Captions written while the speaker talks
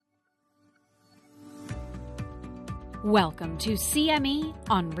Welcome to CME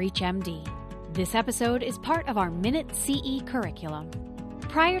on ReachMD. This episode is part of our Minute CE curriculum.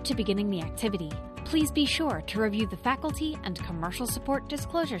 Prior to beginning the activity, please be sure to review the faculty and commercial support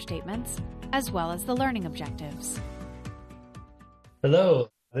disclosure statements, as well as the learning objectives. Hello,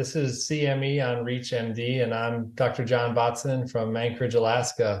 this is CME on ReachMD, and I'm Dr. John Botson from Anchorage,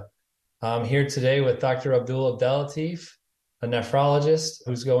 Alaska. I'm here today with Dr. Abdul Abdellatif, a nephrologist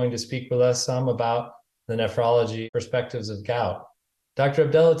who's going to speak with us some about the nephrology perspectives of gout. Dr.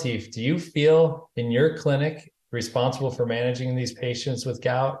 Abdellatif, do you feel in your clinic responsible for managing these patients with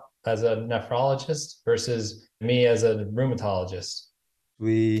gout as a nephrologist versus me as a rheumatologist?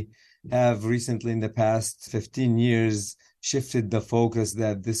 We have recently, in the past 15 years, shifted the focus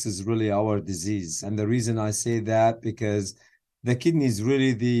that this is really our disease. And the reason I say that, because the kidney is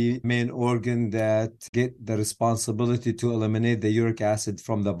really the main organ that get the responsibility to eliminate the uric acid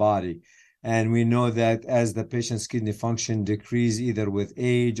from the body. And we know that as the patient's kidney function decrease, either with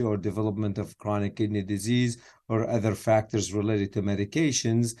age or development of chronic kidney disease or other factors related to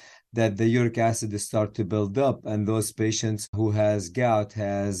medications, that the uric acid start to build up. And those patients who has gout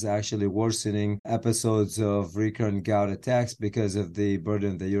has actually worsening episodes of recurrent gout attacks because of the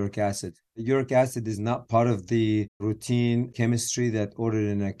burden of the uric acid. The uric acid is not part of the routine chemistry that ordered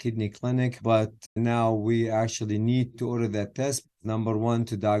in a kidney clinic, but now we actually need to order that test. Number one,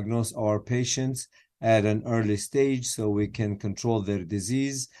 to diagnose our patients at an early stage so we can control their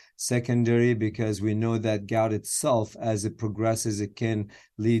disease. Secondary, because we know that gout itself, as it progresses, it can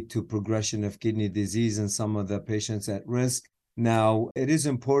lead to progression of kidney disease in some of the patients at risk. Now, it is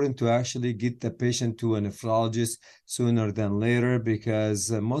important to actually get the patient to a nephrologist sooner than later,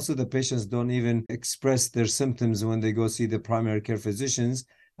 because most of the patients don't even express their symptoms when they go see the primary care physicians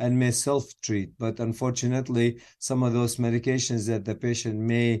and may self-treat. But unfortunately, some of those medications that the patient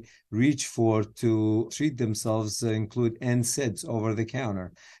may reach for to treat themselves include NSAIDs over the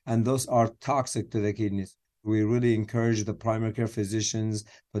counter, and those are toxic to the kidneys. We really encourage the primary care physicians,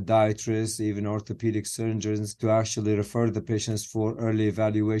 podiatrists, even orthopedic surgeons to actually refer the patients for early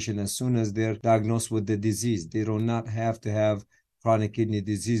evaluation as soon as they're diagnosed with the disease. They do not have to have chronic kidney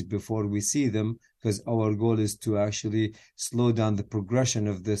disease before we see them, because our goal is to actually slow down the progression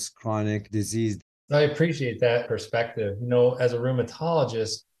of this chronic disease. I appreciate that perspective. You know, as a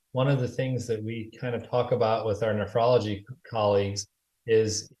rheumatologist, one of the things that we kind of talk about with our nephrology colleagues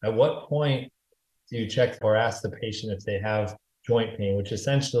is at what point do you check or ask the patient if they have joint pain, which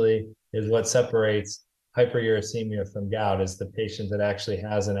essentially is what separates hyperuricemia from gout, is the patient that actually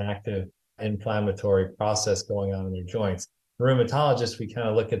has an active inflammatory process going on in their joints. The rheumatologist, we kind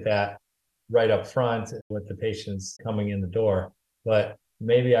of look at that right up front with the patients coming in the door. But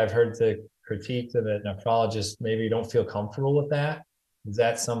maybe I've heard the critique that the nephrologist maybe don't feel comfortable with that. Is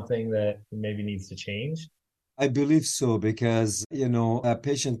that something that maybe needs to change? I believe so, because, a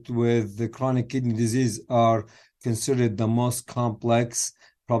patient with the chronic kidney disease are considered the most complex,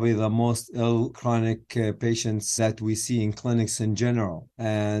 probably the most ill chronic patients that we see in clinics in general.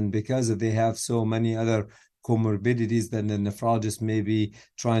 And because they have so many other comorbidities, then the nephrologist may be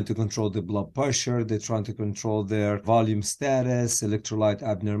trying to control the blood pressure, they're trying to control their volume status, electrolyte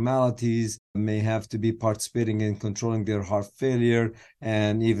abnormalities, may have to be participating in controlling their heart failure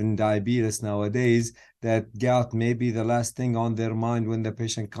and even diabetes nowadays, that gout may be the last thing on their mind when the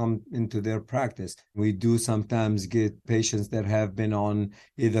patient comes into their practice. We do sometimes get patients that have been on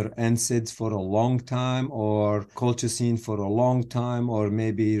either NSAIDs for a long time or colchicine for a long time, or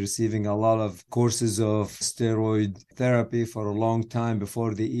maybe receiving a lot of courses of steroid therapy for a long time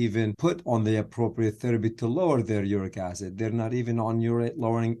before they even put on the appropriate therapy to lower their uric acid. They're not even on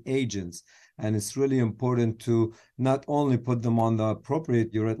urate-lowering agents. And it's really important to not only put them on the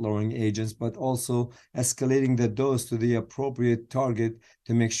appropriate urate-lowering agents, but also escalating the dose to the appropriate target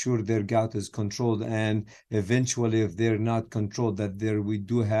to make sure their gout is controlled. And eventually, if they're not controlled, we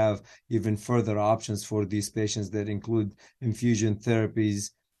do have even further options for these patients that include infusion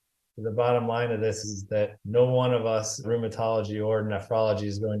therapies. The bottom line of this is that no one of us, rheumatology or nephrology,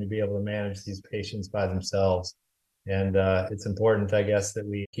 is going to be able to manage these patients by themselves. And it's important, I guess, that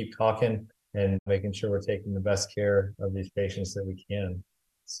we keep talking and making sure we're taking the best care of these patients that we can.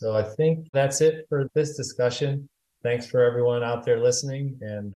 So I think that's it for this discussion. Thanks for everyone out there listening,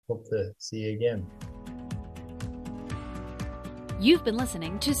 and hope to see you again. You've been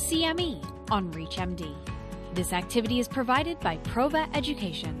listening to CME on ReachMD. This activity is provided by Prova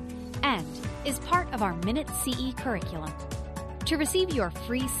Education and is part of our Minute CE curriculum. To receive your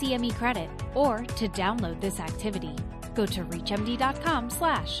free CME credit or to download this activity, go to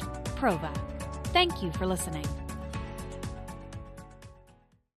reachmd.com/Prova. Thank you for listening.